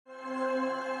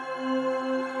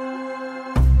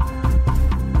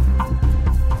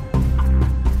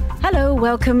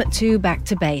welcome to Back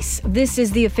to Base. This is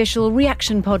the official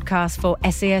reaction podcast for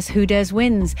SAS Who Dares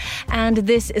Wins, and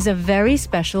this is a very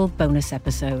special bonus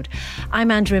episode.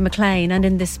 I'm Andrea McLean, and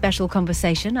in this special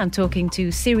conversation, I'm talking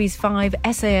to Series 5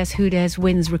 SAS Who Dares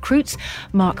Wins recruits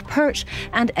Mark Pert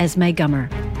and Esme Gummer.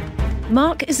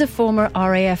 Mark is a former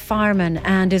RAF fireman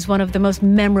and is one of the most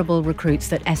memorable recruits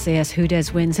that SAS Who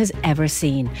Dares Wins has ever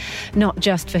seen. Not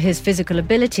just for his physical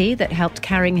ability that helped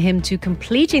carrying him to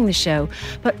completing the show,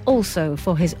 but also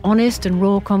for his honest and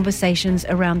raw conversations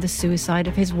around the suicide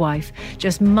of his wife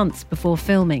just months before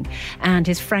filming, and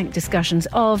his frank discussions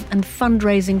of and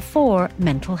fundraising for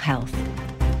mental health.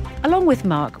 Along with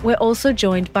Mark, we're also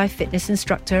joined by fitness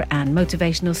instructor and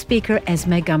motivational speaker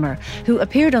Esme Gummer, who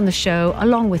appeared on the show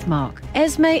along with Mark.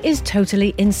 Esme is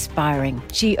totally inspiring.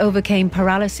 She overcame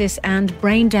paralysis and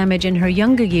brain damage in her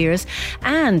younger years,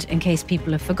 and, in case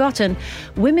people have forgotten,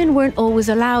 women weren't always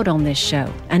allowed on this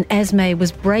show, and Esme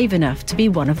was brave enough to be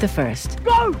one of the first.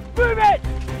 Go! Move it!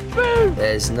 Move!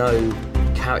 There's no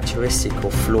characteristic or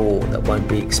flaw that won't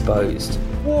be exposed.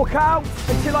 Walk out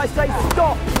until I say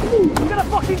stop. You're gonna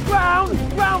fucking ground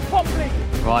properly.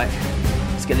 Right,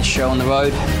 let's get this show on the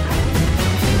road.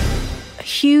 A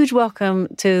huge welcome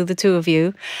to the two of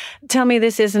you. Tell me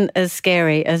this isn't as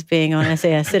scary as being on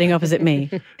SAS sitting opposite me.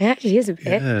 It actually is a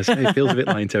bit. Yeah, so it feels a bit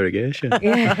like interrogation.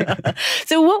 Yeah.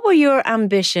 So what were your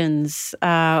ambitions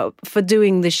for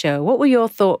doing the show? What were your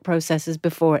thought processes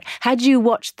before it? Had you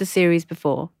watched the series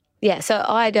before? Yeah, so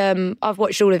I've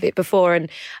watched all of it before, and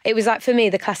it was like, for me,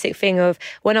 the classic thing of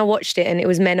when I watched it and it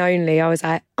was men only, I was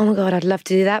like, oh my God, I'd love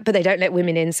to do that, but they don't let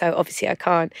women in, so obviously I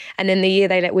can't. And then the year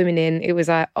they let women in, it was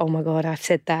like, oh my God, I've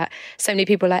said that. So many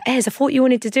people were like, Ez, I thought you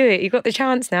wanted to do it. You got the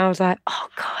chance now. I was like, oh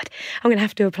God, I'm going to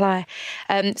have to apply.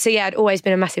 So yeah, I'd always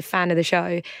been a massive fan of the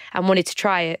show and wanted to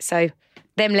try it. So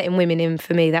them letting women in,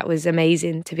 for me, that was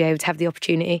amazing to be able to have the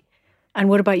opportunity. And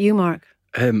what about you, Mark?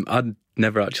 I'd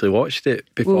never actually watched it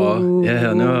before. Ooh.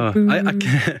 Yeah, I know.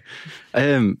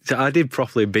 So I did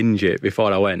properly binge it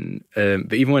before I went.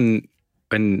 But even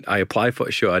when I applied for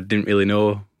the show, I didn't really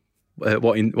know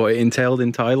what it entailed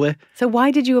entirely. So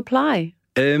why did you apply?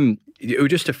 It was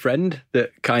just a friend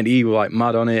that he was like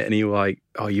mad on it, and he was like,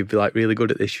 "Oh, you'd be like really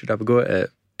good at this. You should have a go at it."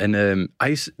 And the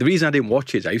reason I didn't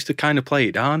watch it is I used to kind of play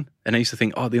it down, and I used to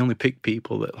think, "Oh, they only pick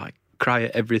people that like cry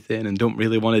at everything and don't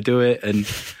really want to do it."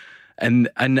 And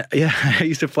yeah, I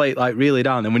used to play it like really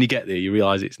down. And when you get there, you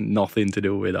realise it's nothing to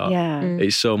do with that. Yeah.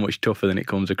 It's so much tougher than it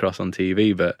comes across on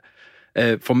TV. But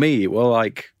for me, well,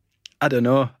 like, I don't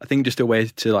know. I think just a way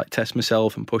to like test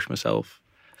myself and push myself.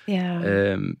 Yeah.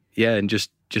 And just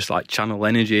like channel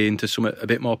energy into something a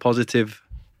bit more positive.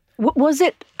 Was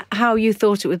it how you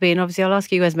thought it would be? And obviously I'll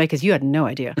ask you, Esme, because you had no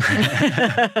idea.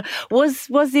 Was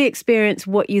the experience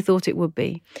what you thought it would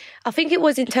be? I think it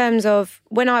was, in terms of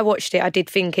when I watched it, I did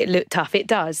think it looked tough. It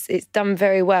does. It's done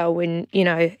very well when,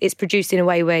 it's produced in a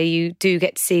way where you do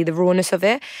get to see the rawness of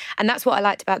it. And that's what I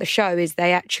liked about the show, is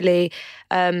they actually,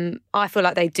 I feel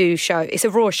like they do show, it's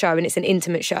a raw show and it's an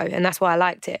intimate show. And that's why I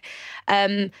liked it.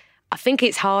 I think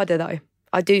it's harder though.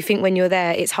 I do think when you're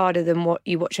there, it's harder than what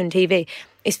you watch on TV.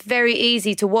 It's very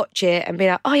easy to watch it and be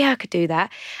like, oh yeah, I could do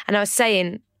that. And I was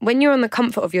saying, when you're on the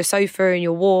comfort of your sofa and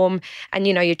you're warm and,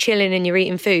 you're chilling and you're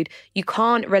eating food, you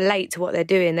can't relate to what they're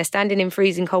doing. They're standing in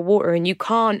freezing cold water and you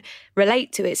can't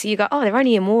relate to it. So you go, oh, they're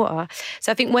only in water.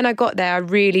 So I think when I got there, I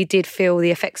really did feel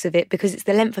the effects of it, because it's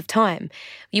the length of time.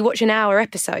 You watch an hour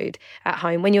episode at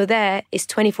home. When you're there, it's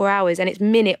 24 hours and it's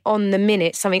minute on the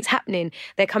minute. Something's happening.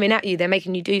 They're coming at you. They're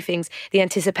making you do things. The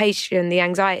anticipation, the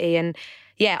anxiety, and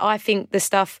yeah, I think the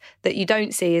stuff that you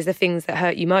don't see is the things that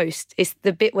hurt you most. It's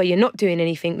the bit where you're not doing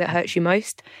anything that hurts you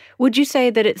most. Would you say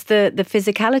that it's the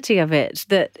physicality of it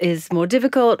that is more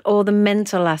difficult, or the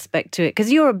mental aspect to it?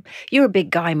 Because you're a big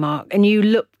guy, Mark, and you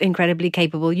look incredibly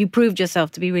capable. You proved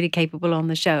yourself to be really capable on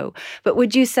the show. But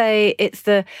would you say it's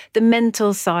the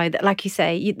mental side that, like you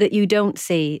say, that you don't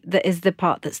see, that is the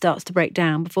part that starts to break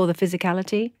down before the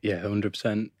physicality? Yeah,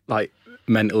 100%. Like,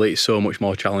 mentally, it's so much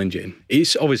more challenging.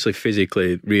 It's obviously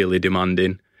physically really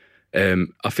demanding.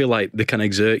 I feel like they can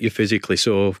exert you physically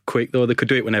so quick, though. They could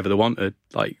do it whenever they wanted.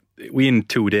 Like, in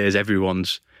 2 days,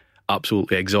 everyone's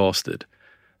absolutely exhausted.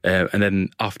 And then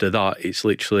after that, it's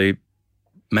literally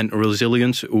mental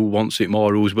resilience. Who wants it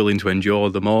more? Who's willing to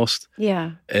endure the most?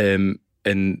 Yeah. And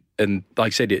like I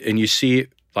said, and you see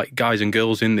it, like guys and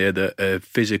girls in there that are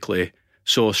physically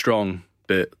so strong,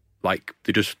 but like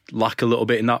they just lack a little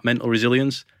bit in that mental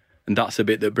resilience. And that's the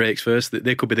bit that breaks first.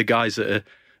 They could be the guys that are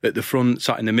at the front,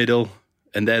 sat in the middle,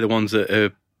 and they're the ones that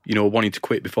are, wanting to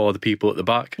quit before the people at the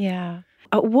back. Yeah.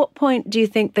 At what point do you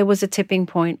think there was a tipping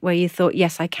point where you thought,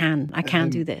 yes, I can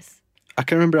do this? I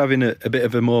can remember having a bit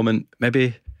of a moment,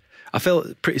 maybe I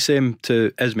felt pretty same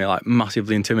to Esme, like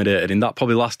massively intimidated, and that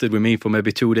probably lasted with me for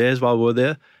maybe 2 days while we were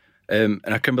there. And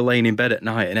I can remember laying in bed at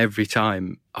night, and every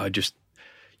time all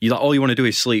you want to do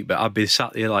is sleep, but I'd be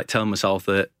sat there like telling myself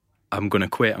that I'm going to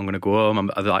quit, I'm going to go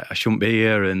home, I shouldn't be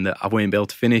here, and that I won't be able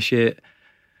to finish it.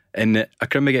 And I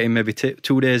can remember getting maybe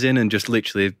 2 days in and just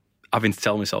literally having to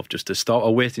tell myself just to stop. I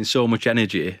was wasting so much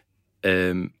energy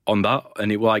on that,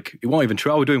 and it wasn't even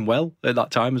true. I was doing well at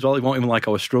that time as well. It wasn't even like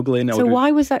I was struggling. So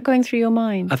why was that going through your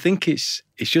mind? I think it's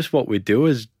just what we do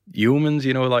as humans,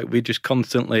 like we just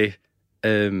constantly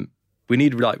we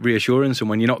need like reassurance, and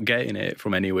when you're not getting it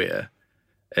from anywhere,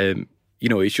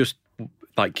 it's just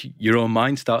like your own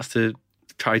mind starts to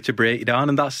try to break you down,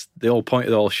 and that's the whole point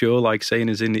of the whole show, like saying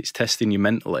is in it's testing you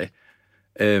mentally.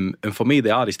 And for me,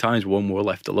 the hardest times were when we were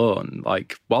left alone.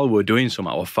 Like, while we were doing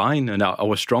something, I was fine, and I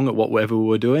was strong at whatever we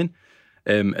were doing.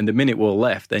 And the minute we were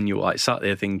left, then you were like sat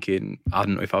there thinking, I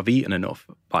don't know if I've eaten enough.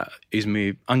 Like, is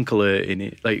my ankle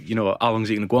hurting? Like, how long is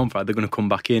it going to go on for? Are they going to come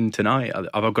back in tonight? Have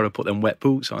I got to put them wet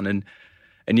boots on? And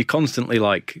you're constantly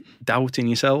like doubting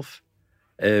yourself.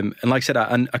 And like I said,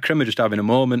 I remember just having a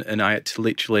moment, and I had to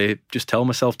literally just tell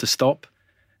myself to stop.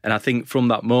 And I think from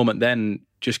that moment, then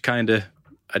I just kind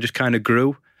of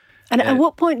grew. And at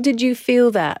what point did you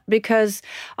feel that? Because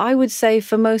I would say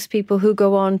for most people who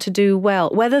go on to do well,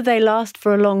 whether they last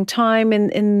for a long time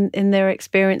in their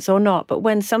experience or not, but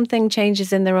when something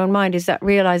changes in their own mind is that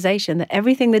realization that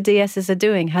everything the DSs are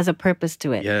doing has a purpose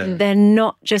to it. Yeah. They're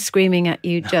not just screaming at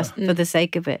you just for the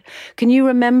sake of it. Can you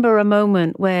remember a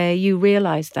moment where you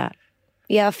realized that?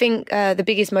 Yeah, I think the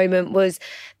biggest moment was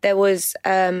there was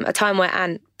a time where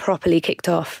Ant properly kicked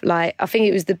off. Like, I think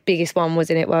it was the biggest one,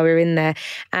 wasn't it, while we were in there?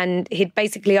 And he'd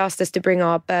basically asked us to bring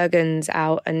our Bergens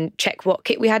out and check what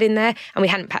kit we had in there, and we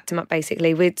hadn't packed them up,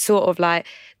 basically. We'd sort of like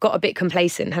got a bit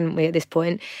complacent, hadn't we, at this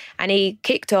point? And he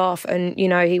kicked off, and,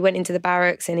 he went into the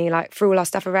barracks, and he like threw all our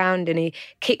stuff around, and he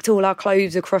kicked all our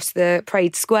clothes across the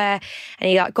parade square, and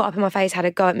he like got up in my face, had a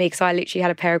go at me because I literally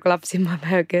had a pair of gloves in my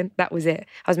Bergen. That was it.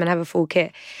 I was meant to have a full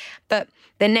kit. But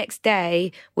the next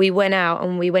day, we went out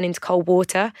and we went into cold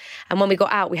water. And when we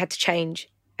got out, we had to change.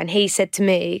 And he said to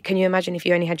me, can you imagine if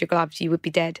you only had your gloves, you would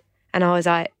be dead? And I was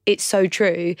like, it's so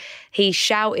true. He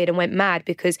shouted and went mad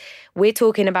because we're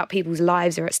talking about people's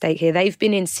lives are at stake here. They've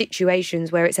been in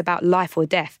situations where it's about life or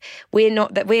death. We're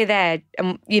there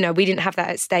and, we didn't have that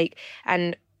at stake.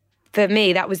 And for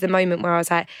me, that was the moment where I was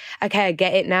like, okay, I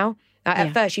get it now. Like,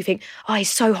 at first you think, oh,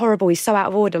 he's so horrible. He's so out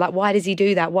of order. Like, why does he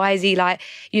do that? Why is he like,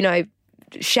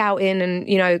 shouting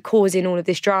and, causing all of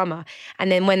this drama?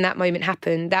 And then when that moment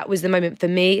happened, that was the moment for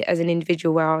me as an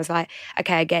individual where I was like,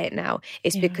 okay, I get it now.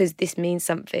 It's because this means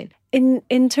something.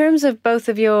 In terms of both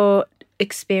of your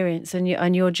experience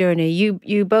and your journey,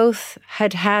 you both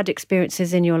had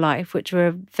experiences in your life which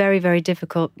were very, very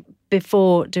difficult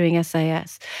before doing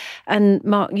SAS. And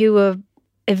Mark, you were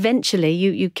eventually,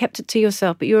 you kept it to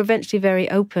yourself, but you were eventually very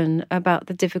open about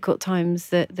the difficult times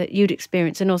that you'd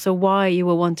experienced, and also why you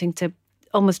were wanting to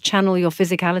almost channel your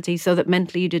physicality so that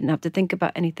mentally you didn't have to think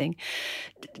about anything.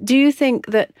 Do you think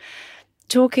that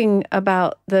talking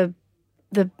about the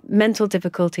mental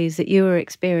difficulties that you were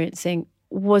experiencing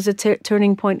was a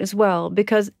turning point as well?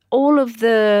 Because all of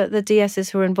the DSs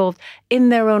who are involved in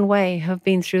their own way have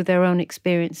been through their own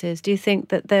experiences. Do you think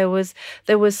that there was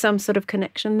some sort of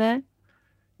connection there?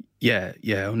 Yeah,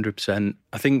 100%.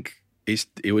 I think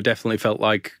it would definitely felt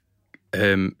like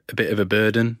a bit of a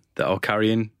burden that I was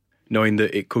carrying, knowing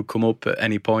that it could come up at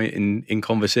any point in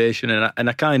conversation, and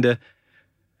I kind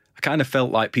of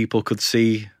felt like people could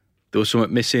see there was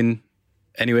something missing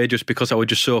anyway, just because I was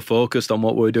just so focused on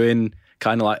what we were doing,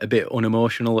 kind of like a bit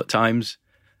unemotional at times.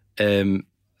 So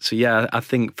yeah, I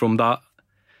think from that,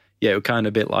 it was kind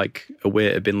of a bit like a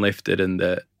weight had been lifted, and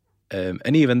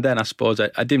even then, I suppose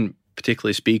I didn't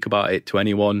particularly speak about it to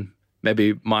anyone.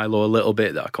 Maybe Milo a little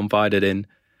bit that I confided in.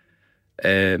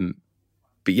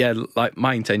 But yeah, like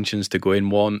my intentions to go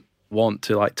in want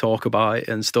to like talk about it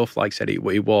and stuff. Like I said, it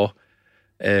was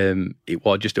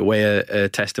just a way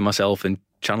of testing myself and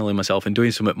channeling myself and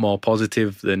doing something more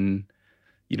positive than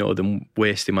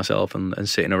wasting myself and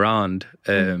sitting around.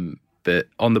 But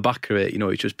on the back of it,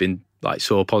 it's just been like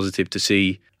so positive to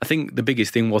see. I think the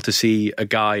biggest thing was to see a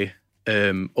guy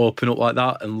open up like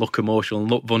that and look emotional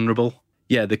and look vulnerable.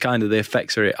 Yeah, the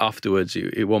effects of it afterwards,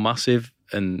 it was massive.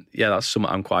 And yeah, that's something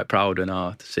I'm quite proud of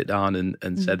now, to sit down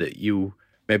and say that you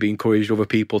maybe encouraged other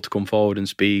people to come forward and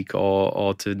speak,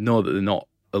 or to know that they're not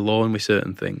alone with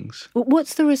certain things.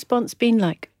 What's the response been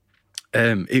like?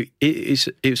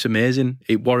 It's amazing.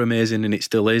 It was amazing, and it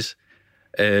still is.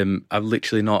 I've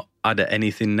literally not had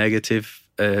anything negative.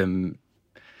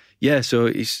 Yeah, so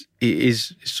it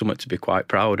is something to be quite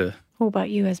proud of. What about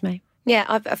you, Esme? Yeah,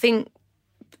 I think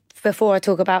before I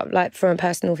talk about like from a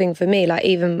personal thing for me, like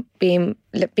even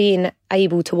being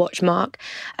able to watch Mark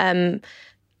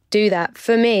do that,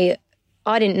 for me,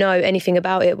 I didn't know anything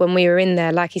about it when we were in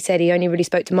there. Like he said, he only really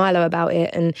spoke to Milo about it,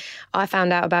 and I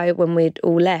found out about it when we'd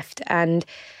all left. And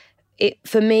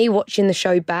for me, watching the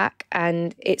show back,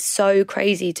 and it's so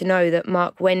crazy to know that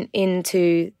Mark went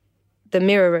into the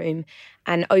mirror room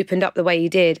and opened up the way he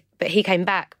did, but he came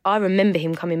back. I remember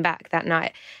him coming back that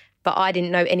night, but I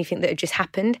didn't know anything that had just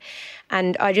happened.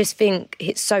 And I just think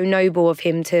it's so noble of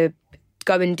him to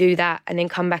go and do that and then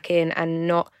come back in and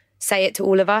not say it to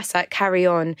all of us, like carry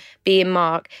on being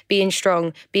Mark, being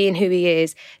strong, being who he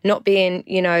is, not being,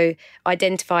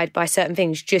 identified by certain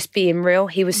things, just being real.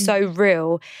 He was so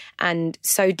real and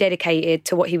so dedicated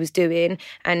to what he was doing.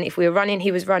 And if we were running,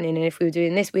 he was running. And if we were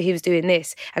doing this, he was doing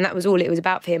this. And that was all it was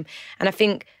about for him. And I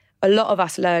think a lot of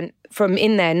us learn from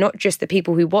in there, not just the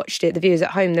people who watched it, the viewers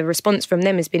at home. The response from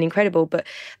them has been incredible, but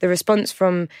the response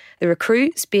from the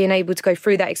recruits, being able to go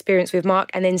through that experience with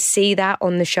Mark and then see that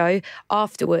on the show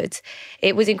afterwards,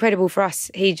 it was incredible for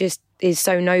us. He just is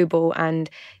so noble,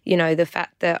 and the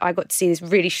fact that I got to see this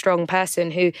really strong person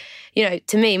who,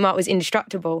 to me, Mark was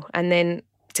indestructible, and then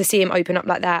to see him open up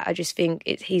like that, I just think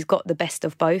he's got the best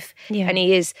of both. Yeah. And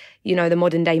he is, the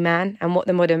modern day man, and what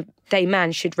the modern day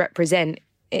man should represent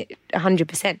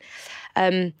 100%.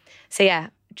 So yeah,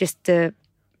 just to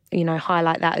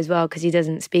highlight that as well, because he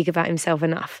doesn't speak about himself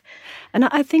enough. And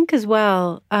I think as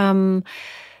well,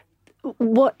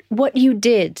 what you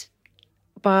did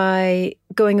by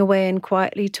going away and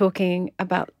quietly talking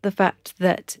about the fact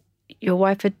that your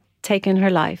wife had taken her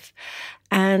life,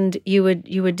 and you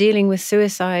were dealing with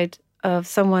suicide of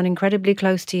someone incredibly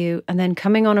close to you, and then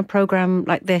coming on a program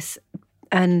like this,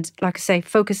 and like I say,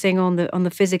 focusing on the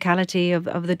physicality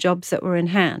of the jobs that were in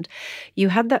hand. You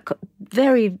had that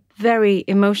very, very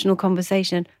emotional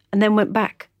conversation and then went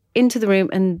back into the room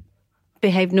and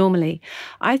behaved normally.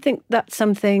 I think that's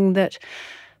something that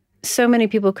so many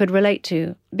people could relate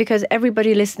to, because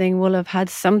everybody listening will have had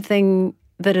something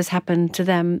that has happened to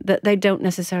them that they don't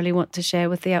necessarily want to share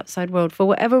with the outside world for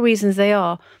whatever reasons they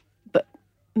are. But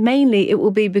mainly it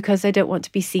will be because they don't want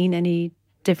to be seen any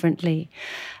differently.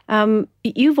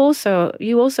 You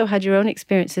also had your own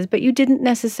experiences, but you didn't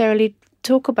necessarily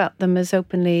talk about them as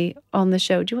openly on the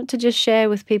show. Do you want to just share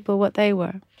with people what they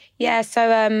were? Yeah,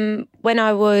 so when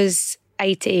I was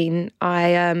 18,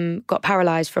 I got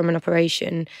paralysed from an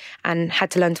operation and had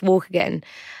to learn to walk again.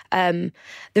 The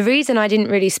reason I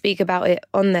didn't really speak about it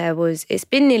on there was it's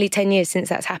been nearly 10 years since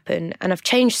that's happened, and I've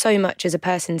changed so much as a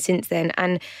person since then.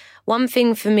 And one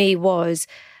thing for me was,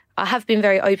 I have been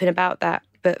very open about that,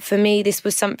 but for me, this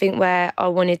was something where I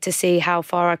wanted to see how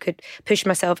far I could push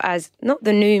myself as not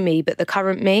the new me, but the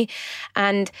current me.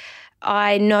 And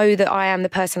I know that I am the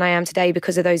person I am today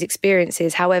because of those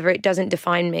experiences. However, it doesn't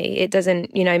define me. It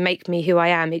doesn't, make me who I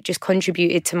am. It just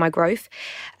contributed to my growth.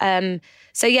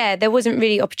 So yeah, there wasn't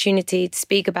really opportunity to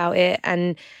speak about it.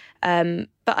 And but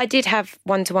I did have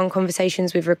one-to-one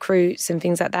conversations with recruits and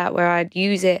things like that, where I'd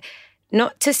use it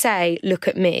not to say, look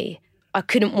at me, I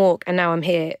couldn't walk and now I'm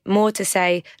here. More to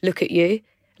say, look at you.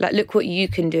 Like, look what you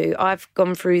can do. I've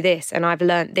gone through this and I've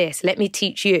learnt this. Let me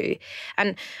teach you.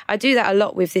 And I do that a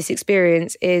lot with this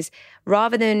experience, is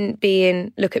rather than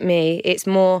being, look at me, it's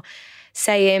more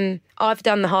saying, I've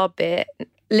done the hard bit.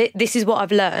 This is what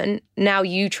I've learned. Now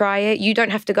you try it. You don't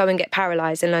have to go and get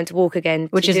paralysed and learn to walk again.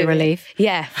 Which is a relief.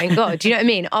 Yeah, thank God. Do you know what I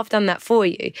mean? I've done that for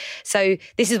you. So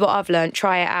this is what I've learned.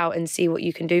 Try it out and see what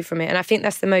you can do from it. And I think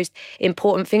that's the most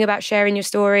important thing about sharing your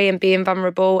story and being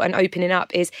vulnerable and opening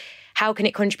up, is how can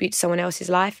it contribute to someone else's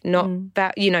life, not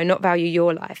value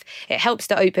your life. It helps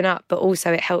to open up, but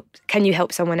also can you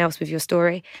help someone else with your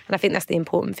story? And I think that's the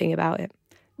important thing about it.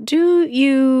 Do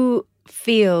you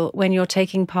feel when you're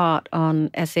taking part on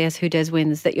SAS Who Dares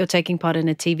Wins that you're taking part in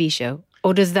a TV show,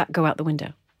 or does that go out the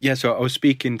window? Yeah, so I was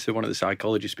speaking to one of the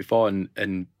psychologists before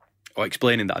and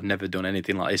explaining that I'd never done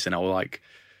anything like this, and I was like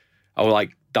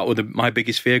that was my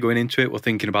biggest fear going into it, was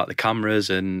thinking about the cameras,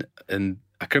 and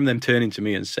I can remember them turning to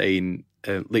me and saying,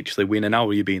 literally, within an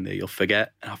hour you being there, you'll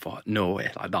forget. And I thought, no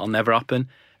way, like, that'll never happen.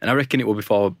 And I reckon it will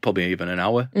before probably even an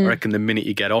hour. I reckon the minute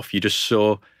you get off, you're just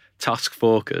so task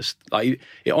focused. Like,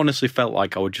 it honestly felt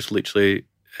like I was just literally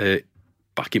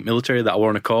back in military, that I were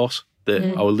on a course, that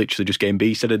I was literally just getting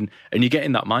beasted, and you get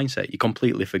in that mindset, you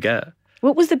completely forget.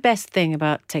 What was the best thing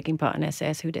about taking part in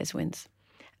SAS Who Dares Wins?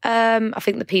 I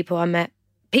think the people I met.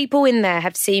 People in there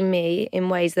have seen me in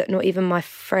ways that not even my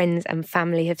friends and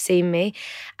family have seen me.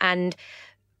 And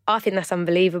I think that's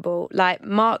unbelievable. Like,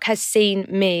 Mark has seen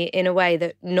me in a way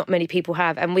that not many people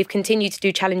have, and we've continued to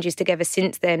do challenges together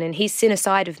since then, and he's seen a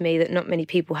side of me that not many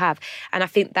people have. And I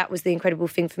think that was the incredible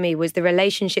thing for me, was the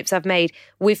relationships I've made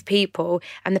with people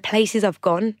and the places I've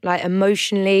gone, like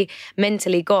emotionally,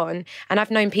 mentally gone. And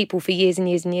I've known people for years and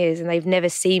years and years, and they've never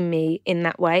seen me in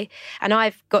that way. And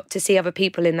I've got to see other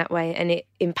people in that way, and it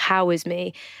empowers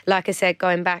me. Like I said,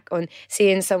 going back on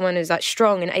seeing someone who's like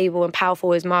strong and able and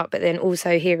powerful as Mark, but then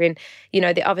also hearing, you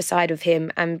know, the other side of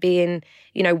him and being,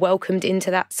 you know, welcomed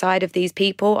into that side of these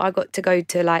people. I got to go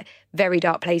to like very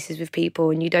dark places with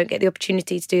people, and you don't get the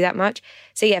opportunity to do that much.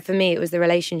 So yeah, for me, it was the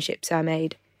relationships I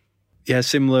made. Yeah,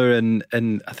 similar. And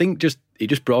I think it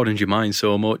just broadens your mind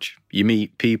so much. You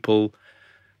meet people,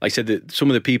 like I said, that some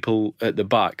of the people at the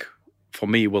back for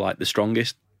me were like the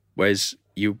strongest, whereas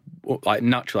you, like,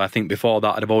 naturally, I think before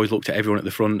that I'd have always looked at everyone at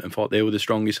the front and thought they were the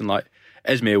strongest, and like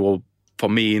Esme, well, for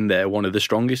me in there, one of the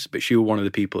strongest, but she was one of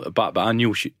the people at the back. But I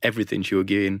knew everything she was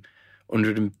giving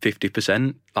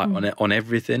 150%, like on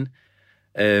everything.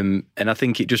 And I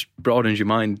think it just broadens your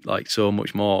mind like so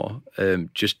much more.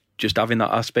 Just having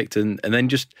that aspect, and then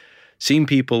just seeing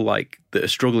people like that are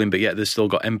struggling, but yet they've still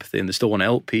got empathy and they still want to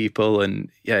help people. And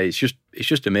yeah, it's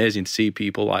just amazing to see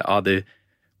people like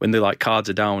when they like cards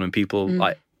are down and people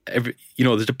like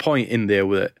there's a point in there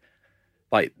where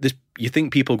like this. You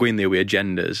think people go in there with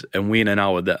agendas, and we in an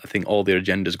hour that I think all their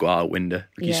agendas go out the window.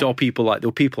 Like you saw people, like there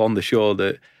were people on the show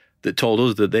that told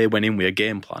us that they went in with a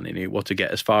game plan and it was to get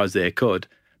as far as they could,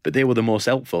 but they were the most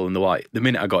helpful. And the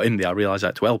minute I got in there, I realised I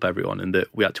had to help everyone and that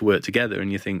we had to work together.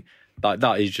 And you think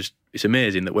that is just, it's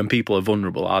amazing that when people are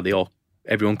vulnerable,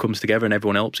 everyone comes together and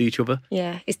everyone helps each other.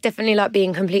 Yeah, it's definitely like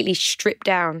being completely stripped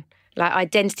down. Like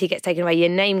identity gets taken away, your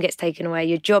name gets taken away,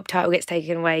 your job title gets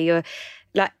taken away,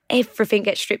 like everything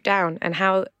gets stripped down. And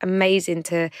how amazing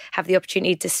to have the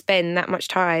opportunity to spend that much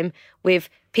time with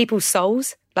people's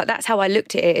souls. Like that's how I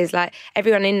looked at it, is like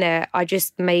everyone in there, I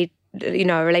just made, you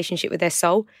know, a relationship with their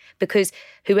soul, because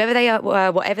whoever they are,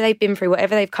 whatever they've been through,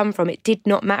 whatever they've come from, it did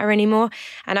not matter anymore.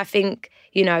 And I think,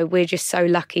 you know, we're just so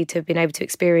lucky to have been able to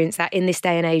experience that in this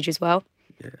day and age as well.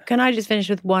 Yeah. Can I just finish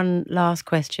with one last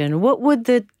question? What would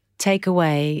the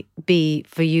takeaway be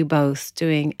for you both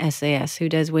doing SAS Who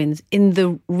Dares Wins in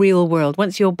the real world,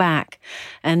 once you're back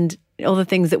and all the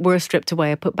things that were stripped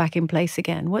away are put back in place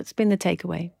again? What's been the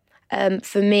takeaway?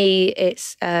 For me,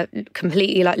 it's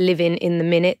completely like living in the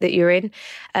minute that you're in.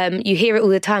 You hear it all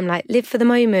the time, like live for the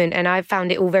moment. And I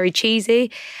found it all very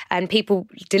cheesy, and people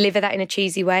deliver that in a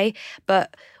cheesy way.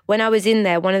 But when I was in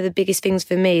there, one of the biggest things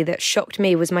for me that shocked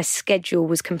me was my schedule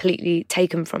was completely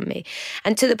taken from me.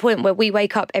 And to the point where we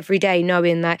wake up every day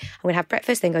knowing that I'm going to have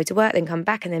breakfast, then go to work, then come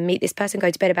back and then meet this person,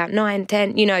 go to bed about 9,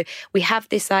 10. You know, we have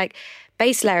this like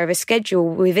base layer of a schedule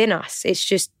within us. It's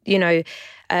just, you know,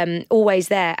 always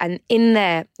there. And in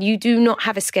there, you do not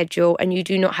have a schedule and you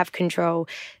do not have control.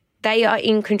 They are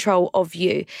in control of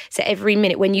you. So every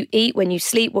minute, when you eat, when you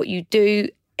sleep, what you do,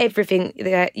 everything,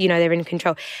 they're in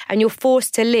control. And you're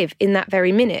forced to live in that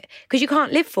very minute, because you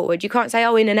can't live forward. You can't say,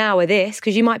 oh, in an hour this,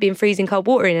 because you might be in freezing cold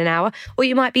water in an hour, or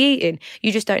you might be eating.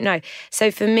 You just don't know.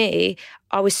 So for me,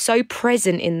 I was so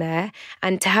present in there,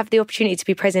 and to have the opportunity to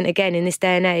be present again in this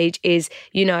day and age is,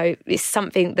 you know, it's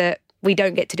something that we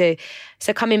don't get to do.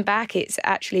 So coming back, it's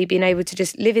actually being able to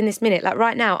just live in this minute. Like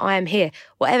right now, I am here.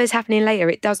 Whatever's happening later,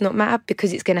 it does not matter,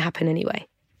 because it's going to happen anyway.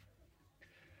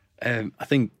 I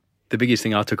think the biggest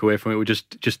thing I took away from it was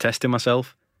just testing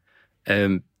myself,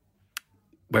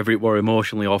 whether it were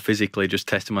emotionally or physically, just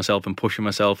testing myself and pushing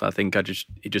myself. I think it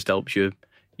just helps you.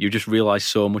 You just realise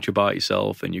so much about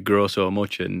yourself and you grow so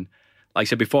much. And like I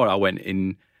said, before I went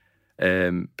on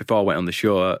the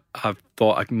show, I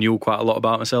thought I knew quite a lot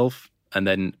about myself. And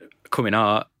then coming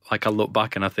out, like I look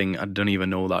back and I think I don't even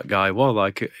know that guy. Well,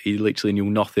 like he literally knew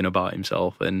nothing about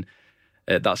himself. And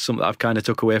that's something that I've kind of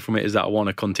took away from it, is that I want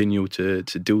to continue to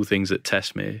do things that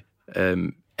test me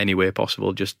any way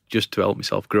possible, just to help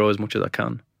myself grow as much as I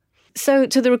can. So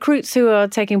to the recruits who are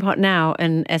taking part now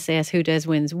in SAS Who Dares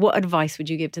Wins, what advice would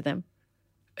you give to them?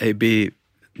 It'd be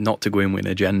not to go in with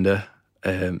an agenda,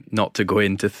 not to go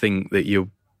in to think that you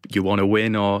want to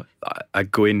win, or I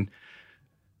go in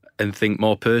and think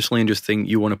more personally and just think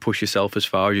you want to push yourself as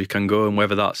far as you can go, and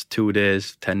whether that's 2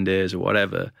 days, 10 days or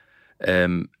whatever,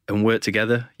 and work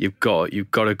together. You've got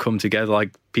to come together.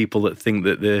 Like people that think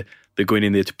that they're going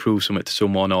in there to prove something to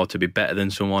someone, or to be better than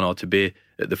someone, or to be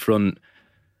at the front.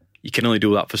 You can only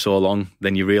do that for so long.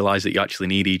 Then you realise that you actually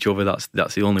need each other.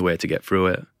 That's the only way to get through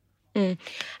it.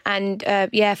 And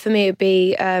for me, it'd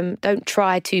be don't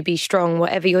try to be strong,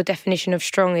 whatever your definition of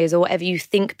strong is, or whatever you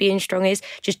think being strong is.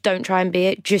 Just don't try and be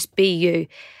it. Just be you.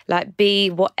 Like, be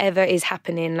whatever is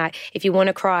happening. Like, if you want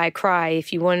to cry, cry.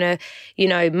 If you want to,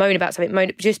 moan about something,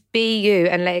 moan. Just be you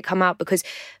and let it come out. Because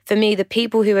for me, the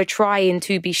people who are trying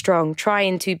to be strong,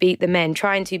 trying to beat the men,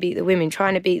 trying to beat the women,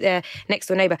 trying to beat their next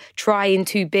door neighbour,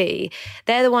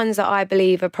 they're the ones that I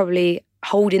believe are probably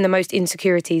holding the most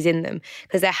insecurities in them,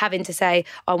 because they're having to say,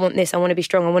 I want this, I want to be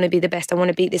strong, I want to be the best, I want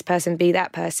to beat this person, be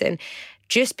that person.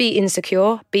 Just be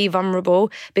insecure, be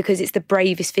vulnerable, because it's the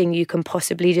bravest thing you can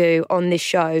possibly do on this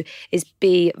show is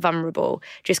be vulnerable.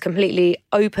 Just completely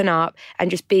open up and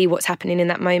just be what's happening in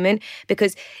that moment,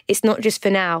 because it's not just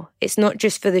for now. It's not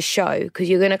just for the show, because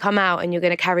you're going to come out and you're going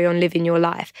to carry on living your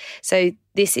life. So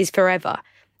this is forever.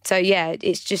 So yeah,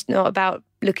 it's just not about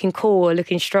looking cool or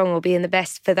looking strong or being the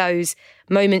best for those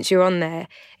moments you're on there.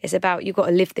 It's about, you've got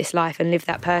to live this life and live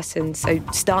that person. So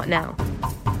start now.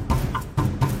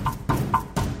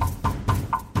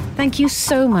 Thank you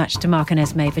so much to Mark and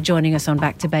Esme for joining us on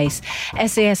Back to Base.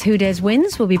 SAS Who Dares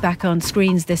Wins will be back on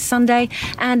screens this Sunday,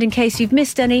 and in case you've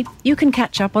missed any, you can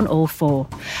catch up on all 4.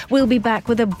 We'll be back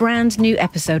with a brand new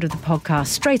episode of the podcast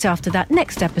straight after that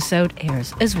next episode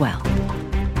airs as well.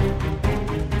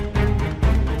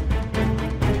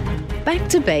 Back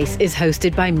to Base is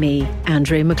hosted by me,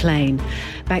 Andrea McLean.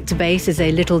 Back to Base is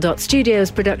a Little Dot Studios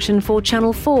production for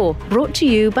Channel 4, brought to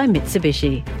you by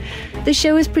Mitsubishi. The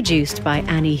show is produced by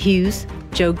Annie Hughes,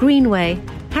 Joe Greenway,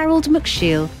 Harold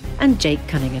McShiel and Jake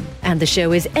Cunningham. And the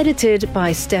show is edited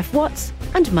by Steph Watts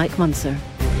and Mike Munzer.